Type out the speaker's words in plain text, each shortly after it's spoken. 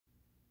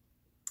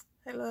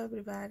Hello,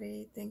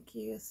 everybody. Thank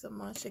you so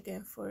much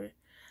again for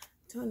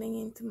tuning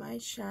into my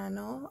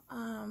channel.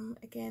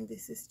 Again,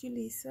 this is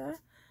Julissa.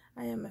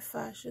 I am a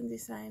fashion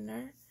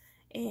designer,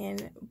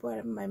 and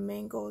what my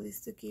main goal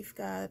is to give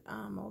God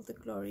all the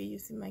glory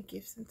using my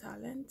gifts and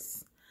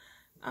talents.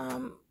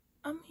 Um,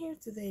 I'm here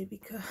today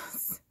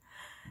because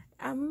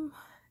I'm.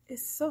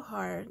 It's so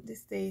hard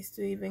these days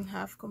to even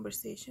have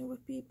conversation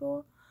with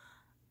people.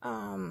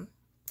 Um,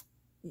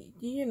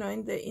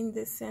 in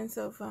the sense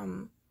of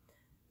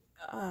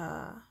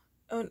uh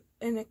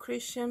in a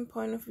Christian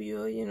point of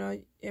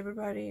view,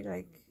 everybody,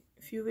 like,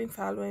 if you've been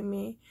following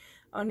me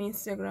on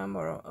Instagram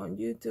or on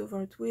YouTube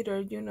or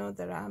Twitter, you know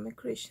that I'm a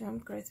Christian,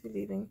 Christ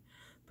believing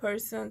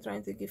person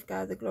trying to give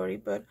God the glory.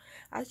 But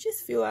I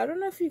just feel, I don't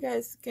know if you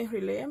guys can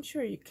relate. I'm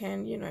sure you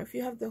can. If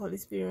you have the Holy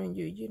Spirit in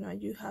you,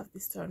 you have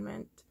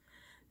discernment.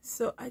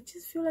 So I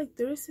just feel like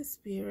there is a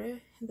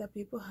spirit that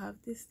people have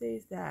these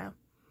days that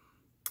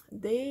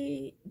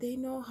they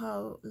know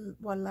how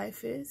what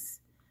life is,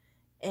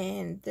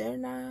 and they're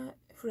not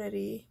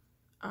ready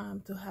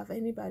to have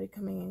anybody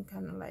coming in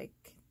kind of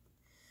like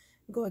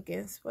go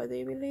against what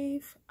they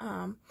believe.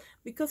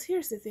 Because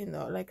here's the thing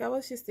though, like I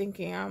was just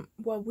thinking,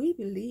 what we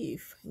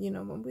believe,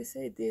 when we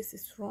say this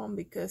is wrong,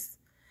 because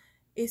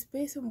it's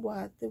based on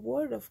what the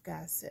word of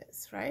God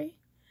says, right?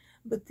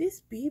 But these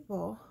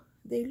people,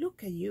 they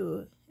look at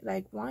you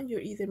like, one, you're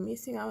either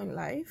missing out in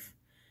life,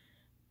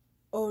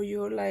 or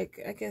you're like,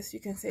 I guess you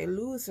can say, a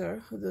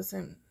loser who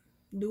doesn't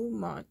do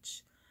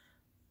much.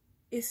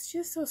 It's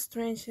just so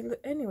strange.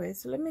 Anyway,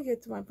 so let me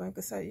get to my point,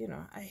 because I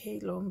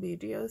hate long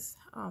videos.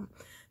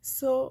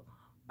 So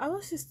I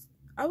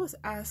was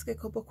asked a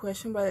couple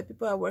questions by the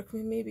people that work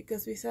with me,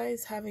 because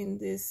besides having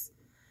this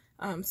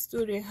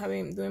studio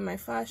and doing my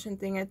fashion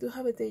thing, I do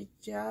have a day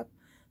job,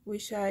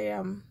 which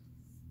I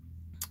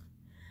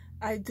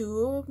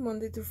do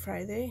Monday to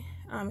Friday.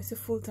 It's a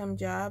full-time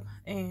job,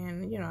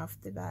 and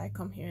after that I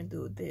come here and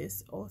do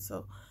this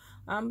also.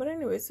 But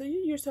anyway, so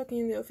you're talking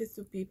in the office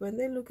to people, and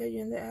they look at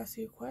you and they ask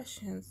you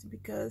questions,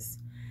 because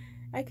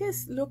I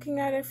guess looking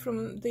at it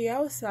from the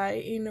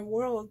outside, in a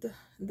world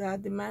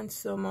that demands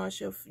so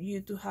much of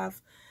you to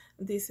have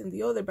this and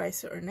the other by a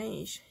certain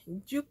age,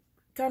 you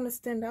kind of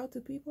stand out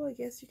to people, I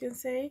guess you can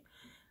say.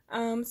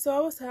 So I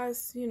was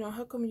asked,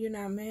 how come you're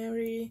not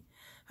married?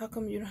 How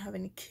come you don't have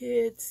any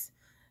kids?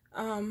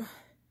 Um,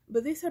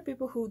 but these are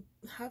people who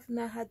have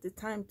not had the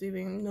time to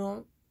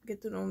even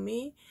get to know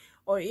me,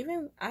 or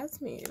even ask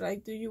me,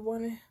 like, do you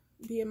want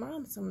to be a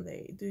mom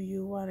someday? Do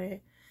you want to,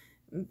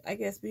 I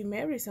guess, be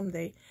married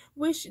someday?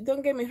 Which,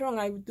 don't get me wrong,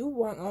 I do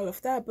want all of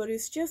that, but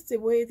it's just the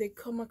way they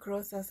come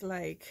across as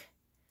like,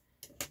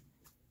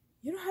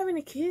 you don't have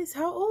any kids?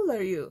 How old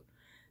are you?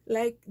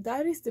 Like,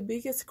 that is the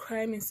biggest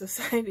crime in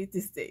society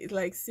these days.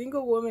 Like,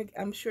 single women,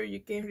 I'm sure you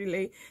can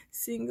relate,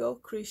 single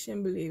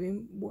Christian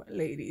believing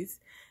ladies.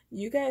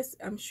 You guys,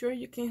 I'm sure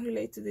you can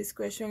relate to this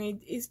question.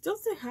 It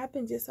doesn't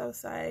happen just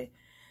outside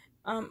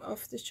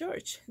of the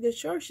church. The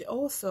church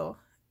also,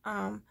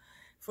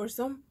 for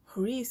some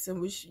reason,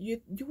 which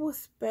you will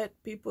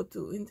expect people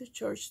to in the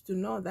church to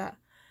know, that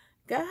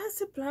God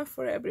has a plan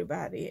for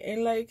everybody,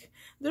 and like,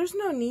 there's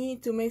no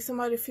need to make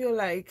somebody feel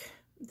like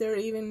they're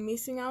even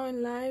missing out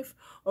in life,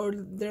 or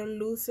they're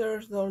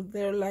losers, or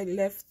they're like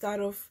left out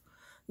of,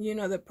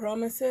 the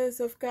promises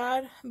of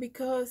God,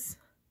 because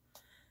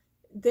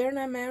they're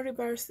not married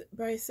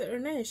by a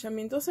certain age. I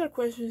mean, those are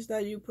questions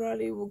that you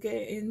probably will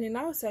get in an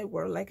outside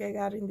world, like I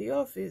got in the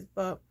office.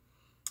 But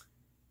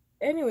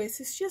anyways,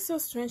 it's just so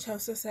strange how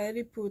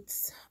society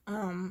puts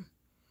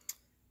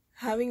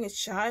having a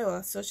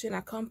child as such an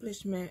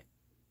accomplishment,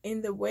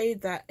 in the way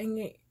that,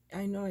 and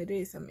I know it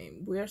is. I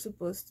mean, we are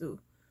supposed to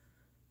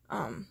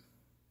um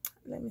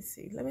let me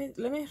see, let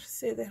me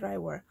say the right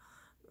word.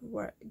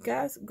 Where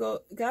God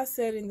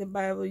said in the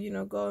Bible,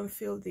 go and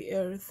fill the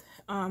earth.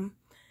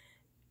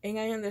 And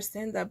I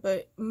understand that,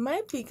 but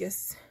my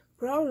biggest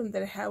problem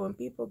that I have when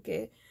people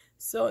get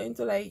so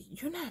into, like,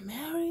 you're not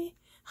married,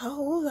 how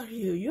old are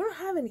you, you don't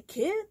have any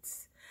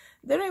kids,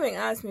 they don't even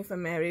ask me if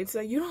I'm married. It's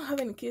like, you don't have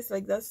any kids,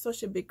 like, that's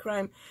such a big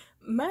crime.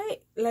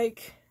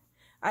 Like,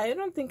 I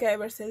don't think I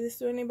ever said this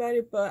to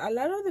anybody, but a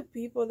lot of the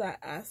people that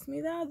ask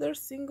me that, they're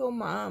single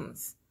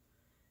moms.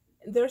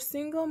 They're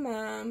single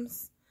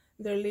moms.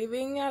 They're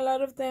living, a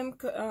lot of them,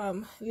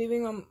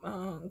 living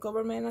on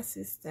government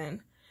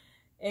assistance.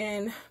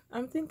 And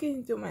I'm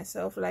thinking to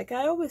myself, like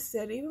I always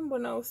said, even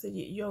when I was a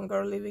young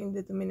girl living in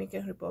the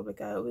Dominican Republic,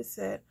 I always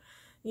said,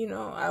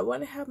 I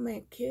want to have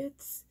my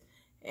kids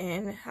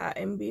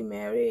and be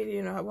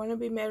married. I want to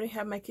be married,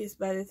 have my kids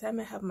by the time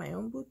I have my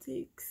own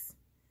boutiques.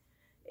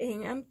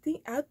 And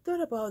I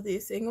thought about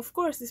this, and of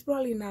course, it's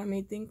probably not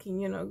me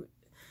thinking.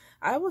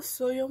 I was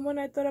so young when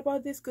I thought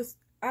about this, because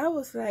I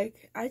was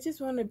like, I just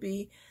want to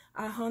be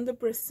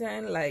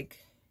 100% like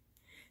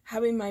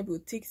having my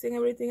boutiques and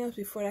everything else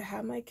before I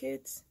have my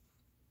kids.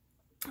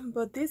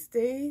 But these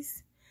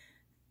days,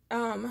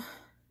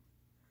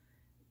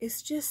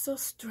 it's just so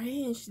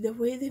strange the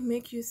way they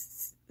make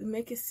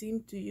it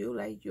seem to you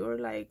like you're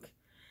like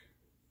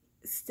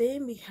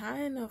staying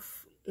behind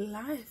of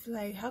life.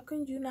 Like, how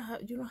can you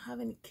don't have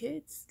any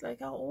kids? Like,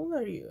 how old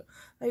are you?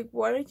 Like,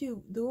 what are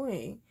you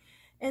doing?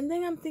 And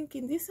then I'm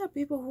thinking, these are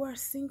people who are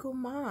single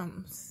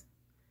moms,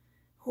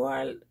 who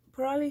are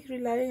probably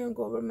relying on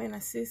government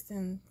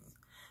assistance,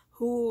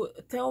 who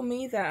tell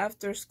me that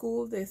after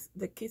school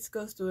the kids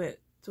goes to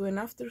an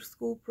after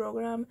school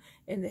program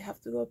and they have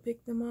to go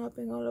pick them up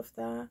and all of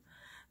that.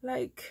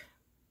 Like,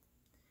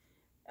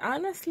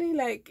 honestly,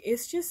 like,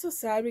 it's just so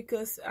sad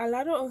because a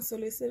lot of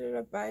unsolicited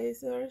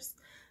advisors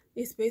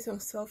is based on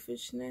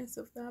selfishness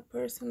of that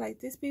person. Like,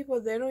 these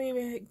people, they don't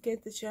even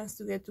get the chance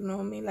to get to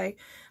know me. Like,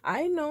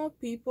 I know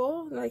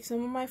people, like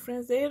some of my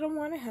friends, they don't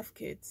want to have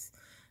kids.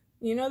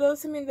 You know,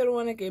 doesn't mean they don't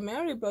want to get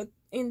married, but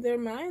in their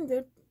mind,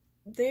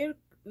 they're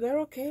they're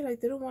okay.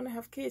 Like, they don't want to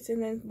have kids.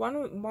 And then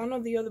one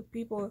of the other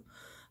people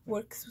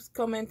was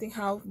commenting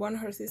how one of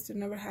her sisters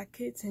never had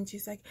kids, and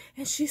she's like,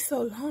 and she's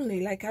so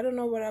lonely. Like, I don't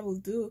know what I will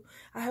do.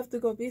 I have to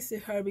go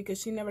visit her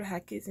because she never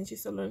had kids and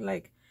she's so lonely.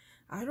 Like,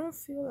 I don't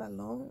feel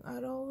alone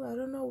at all. I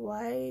don't know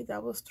why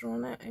that was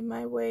thrown in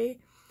my way,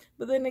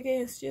 but then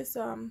again, it's just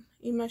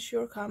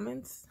immature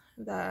comments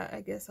that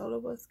I guess all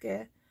of us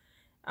get.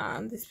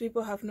 These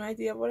people have no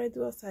idea what I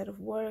do outside of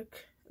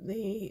work.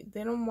 They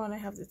don't want to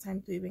have the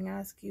time to even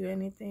ask you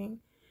anything.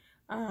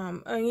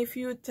 And if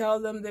you tell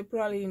them, they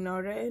probably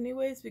ignore it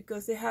anyways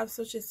because they have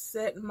such a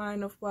set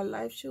mind of what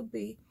life should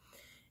be.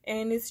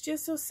 And it's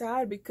just so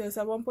sad because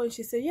at one point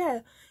she said,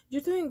 yeah,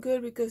 you're doing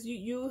good because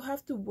you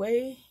have to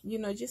wait, you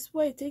know, just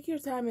wait, take your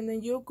time, and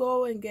then you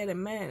go and get a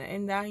man.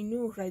 And I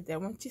knew right there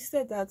when she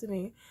said that to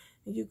me,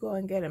 you go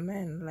and get a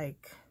man,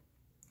 like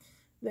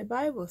the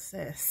Bible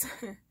says.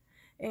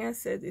 And I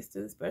said this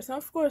to this person.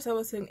 Of course, I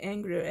wasn't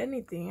angry or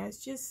anything.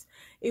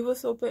 It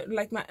was open,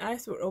 like my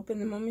eyes were open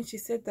the moment she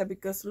said that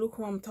because look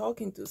who I'm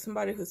talking to.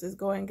 Somebody who says,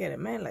 go and get a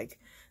man. Like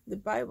the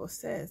Bible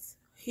says,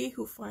 he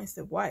who finds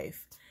the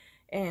wife.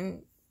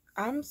 And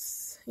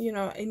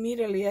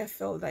immediately I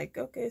felt like,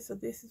 okay, so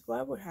this is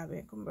why we're having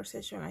a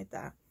conversation like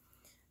that.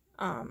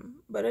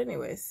 But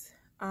anyways,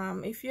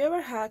 if you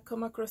ever had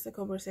come across a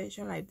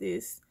conversation like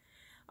this,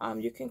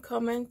 you can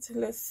comment.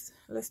 Let's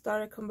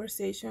start a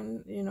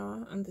conversation,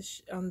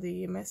 on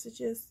the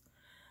messages.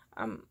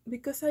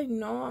 Because I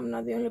know I'm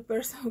not the only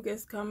person who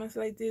gets comments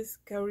like this.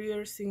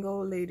 Career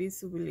single ladies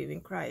who believe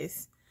in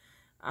Christ.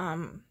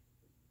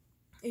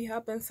 It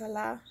happens a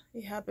lot.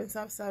 It happens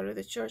outside of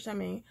the church. I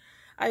mean,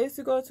 I used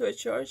to go to a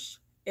church,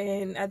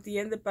 and at the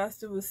end, the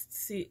pastor would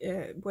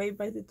wait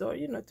by the door,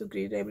 to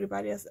greet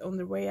everybody as on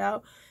their way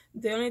out.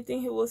 The only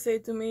thing he will say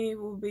to me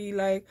will be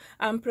like,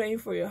 "I'm praying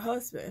for your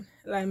husband."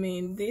 I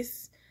mean,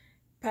 this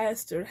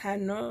pastor had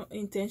no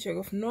intention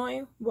of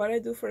knowing what I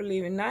do for a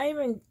living, not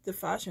even the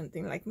fashion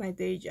thing, like my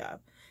day job.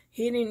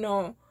 He didn't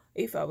know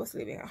if I was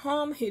living at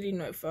home. He didn't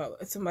know if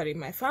somebody in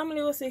my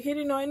family was sick. He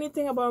didn't know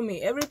anything about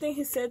me. Everything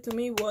he said to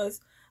me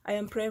was, "I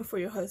am praying for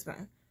your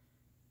husband."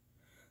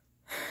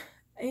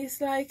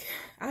 It's like,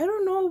 I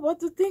don't know what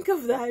to think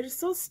of that. It's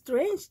so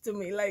strange to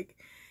me. Like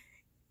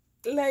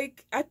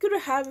I could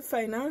have a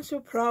financial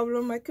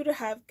problem. I could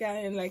have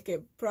gotten like a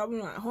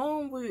problem at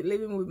home with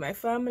living with my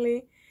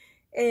family.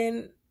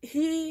 And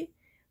it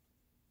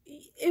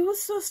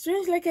was so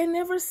strange. Like, I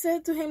never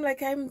said to him,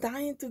 like, I'm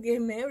dying to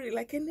get married.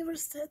 Like, I never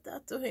said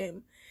that to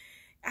him.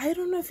 I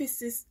don't know if it's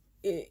just,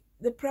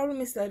 the problem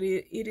is that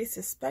it is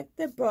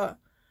expected, but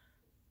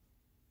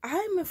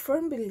I'm a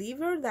firm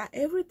believer that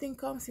everything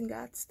comes in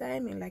God's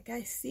timing. Like,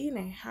 I seen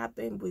it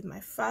happen with my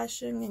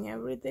fashion and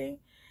everything.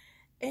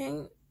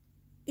 And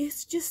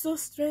it's just so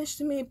strange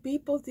to me.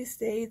 People these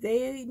days,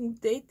 they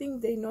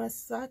think they know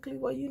exactly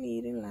what you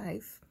need in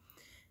life.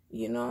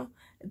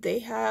 They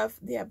have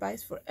the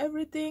advice for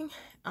everything.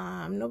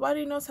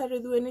 Nobody knows how to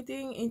do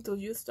anything until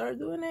you start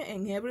doing it,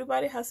 and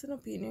everybody has an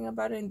opinion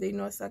about it, and they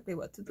know exactly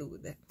what to do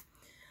with it.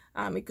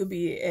 It could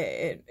be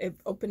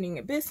opening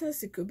a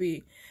business. It could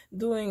be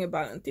doing a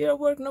volunteer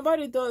work.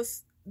 Nobody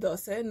does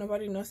it.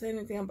 Nobody knows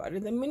anything about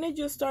it. The minute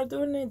you start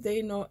doing it,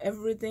 they know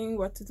everything,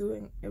 what to do,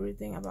 and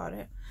everything about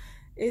it.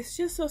 It's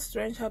just so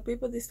strange how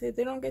people these days,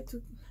 they don't get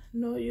to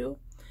know you.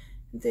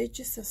 They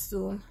just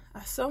assume.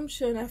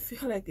 Assumption, I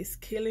feel like, is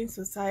killing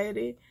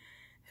society,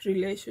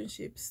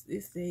 relationships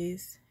these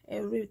days.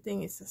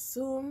 Everything is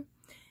assumed,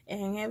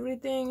 and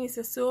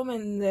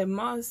the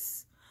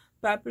most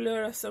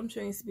popular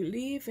assumption is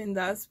belief, and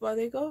that's what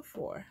they go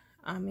for.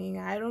 I mean,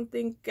 I don't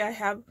think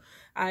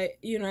I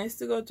used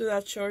to go to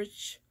that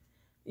church,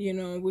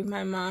 with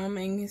my mom,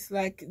 and it's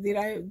like,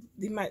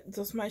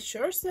 does my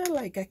church say,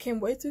 like, I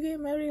can't wait to get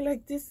married?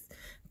 Like, this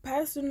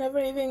pastor never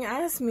even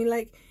asked me,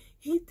 like,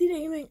 he didn't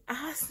even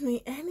ask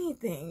me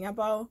anything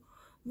about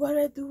what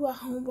I do at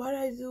home, what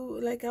I do.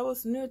 Like, I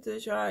was new to the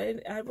church.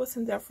 I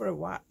wasn't there for a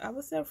while. I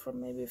was there for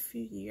maybe a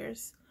few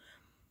years.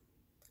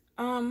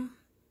 And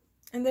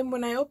then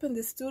when I opened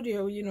the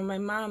studio, my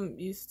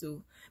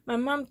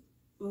mom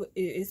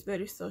is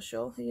very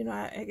social.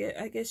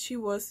 I guess she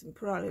was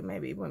probably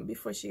maybe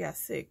before she got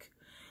sick.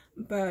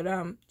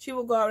 But she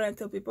will go out and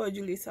tell people,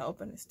 Julissa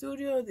opened a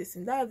studio, this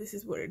and that, this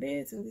is what it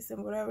is, and this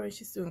and whatever, and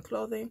she's doing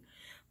clothing.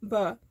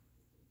 But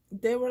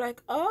they were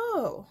like,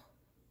 oh,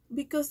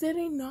 because they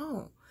didn't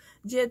know.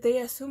 Yet they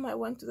assume I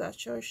went to that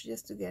church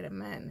just to get a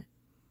man.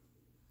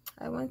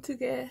 I went to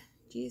get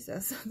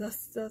Jesus.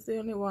 That's the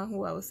only one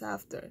who I was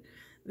after.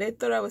 They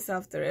thought I was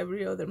after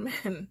every other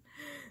man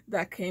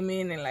that came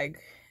in, and like,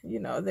 you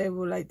know, they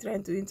were like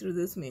trying to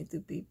introduce me to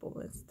people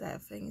and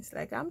stuff. And it's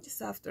like, I'm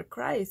just after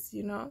Christ,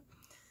 you know.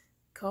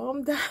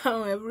 Calm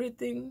down.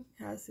 Everything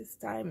has its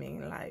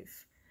timing in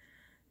life.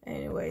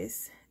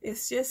 Anyways,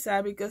 it's just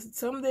sad because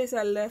some days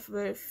I left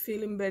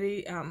feeling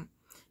very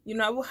you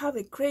know, I would have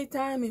a great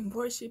time in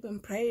worship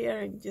and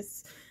prayer, and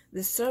just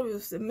the service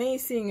was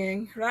amazing.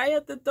 And right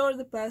at the door,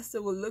 the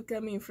pastor would look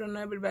at me in front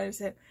of everybody and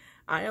say,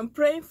 I am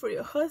praying for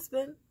your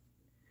husband.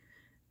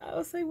 I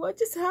was like, what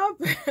just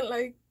happened?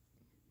 Like,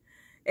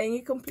 and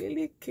it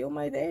completely killed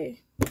my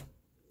day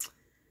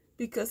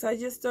because I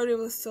just thought it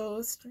was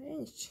so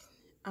strange.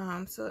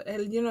 So,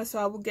 you know, so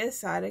I would get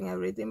sad and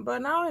everything,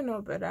 but now I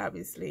know better,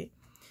 obviously.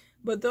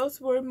 But those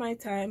were my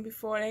time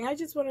before, and I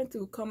just wanted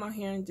to come out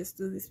here and just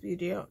do this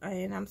video.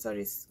 And I'm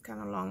sorry it's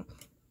kind of long.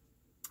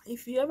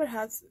 If you ever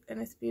had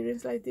an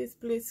experience like this,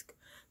 please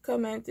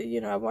comment. You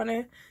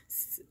know,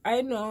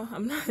 I know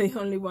I'm not the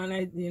only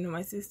one. You know,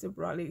 my sister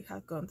probably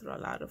has gone through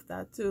a lot of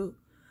that too.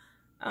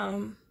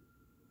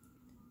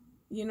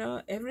 You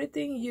know,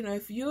 everything, you know,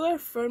 if you are a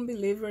firm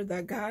believer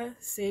that God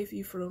saved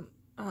you from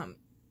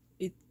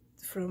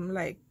from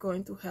like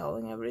going to hell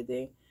and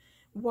everything,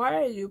 why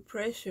are you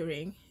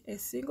pressuring a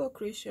single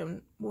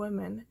Christian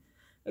woman,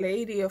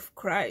 lady of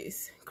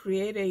Christ,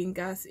 created in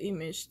God's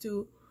image,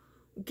 to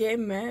get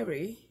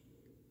married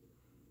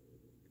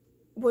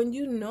when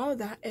you know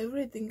that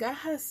everything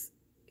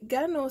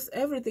God knows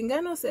everything.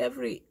 God knows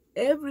every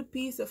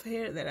piece of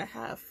hair that I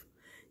have.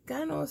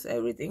 God knows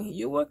everything.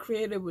 You were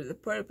created with a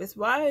purpose.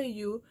 Why are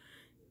you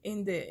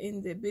in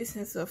the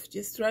business of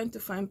just trying to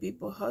find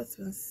people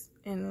husbands,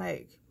 and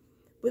like,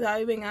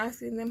 without even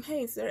asking them,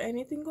 hey, is there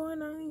anything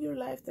going on in your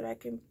life that I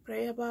can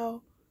pray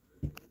about?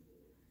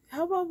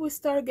 How about we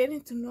start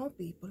getting to know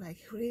people, like,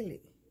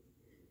 really?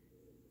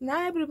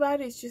 Not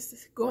everybody's just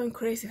going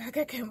crazy, like,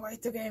 I can't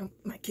wait to get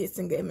my kids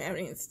and get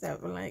married and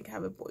stuff, and like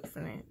have a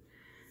boyfriend.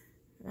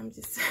 I'm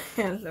just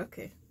saying,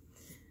 okay.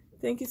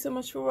 Thank you so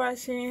much for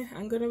watching.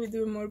 I'm gonna be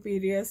doing more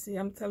videos.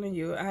 I'm telling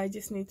you, I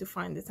just need to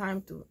find the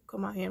time to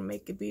come out here and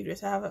make a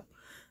videos. I have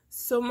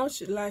so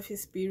much life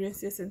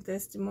experiences and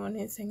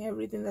testimonies and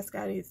everything that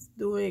God is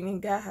doing,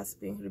 and God has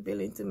been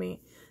revealing to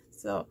me.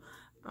 So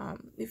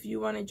if you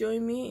want to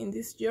join me in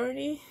this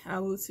journey, I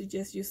would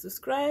suggest you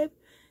subscribe,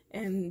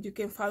 and you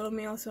can follow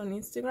me also on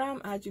Instagram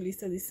at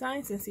Julissa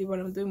Designs and see what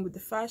I'm doing with the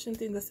fashion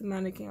thing. That's a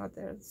mannequin out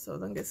there, so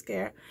don't get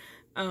scared.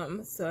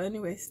 So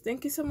anyways,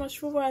 thank you so much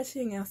for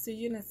watching. I'll see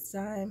you next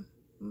time.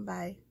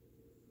 Bye.